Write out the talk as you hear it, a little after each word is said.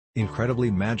Incredibly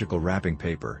magical wrapping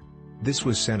paper. This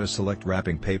was Santa Select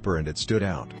wrapping paper and it stood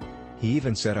out. He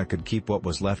even said I could keep what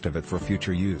was left of it for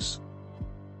future use.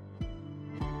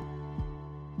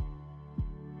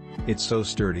 It's so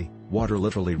sturdy, water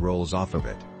literally rolls off of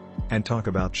it. And talk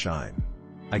about shine.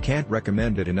 I can't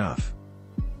recommend it enough.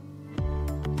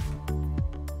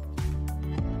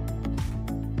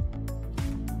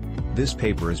 This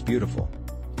paper is beautiful.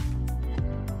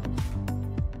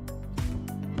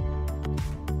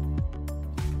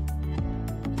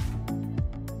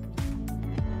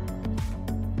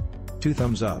 Two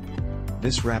thumbs up.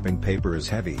 This wrapping paper is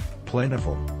heavy,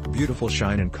 plentiful, beautiful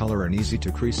shine and color and easy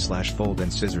to crease/fold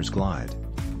and scissors glide.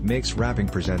 Makes wrapping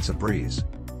presents a breeze.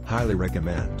 Highly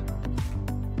recommend.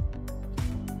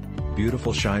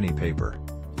 Beautiful shiny paper.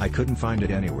 I couldn't find it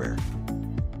anywhere.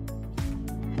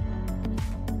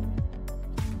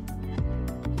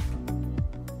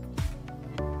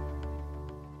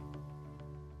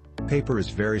 Paper is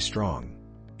very strong.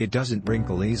 It doesn't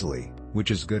wrinkle easily, which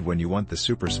is good when you want the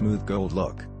super smooth gold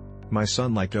look. My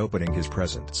son liked opening his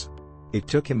presents. It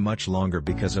took him much longer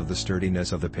because of the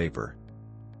sturdiness of the paper.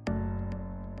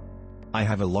 I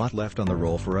have a lot left on the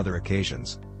roll for other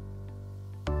occasions.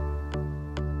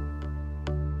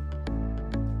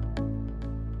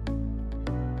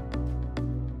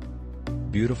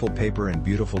 Beautiful paper and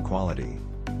beautiful quality.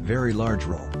 Very large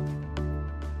roll.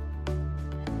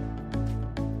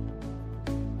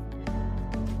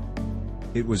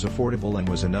 It was affordable and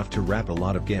was enough to wrap a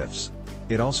lot of gifts.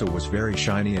 It also was very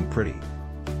shiny and pretty.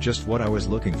 Just what I was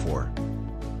looking for.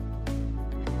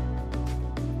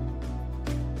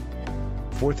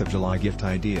 4th of July gift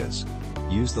ideas.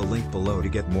 Use the link below to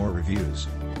get more reviews.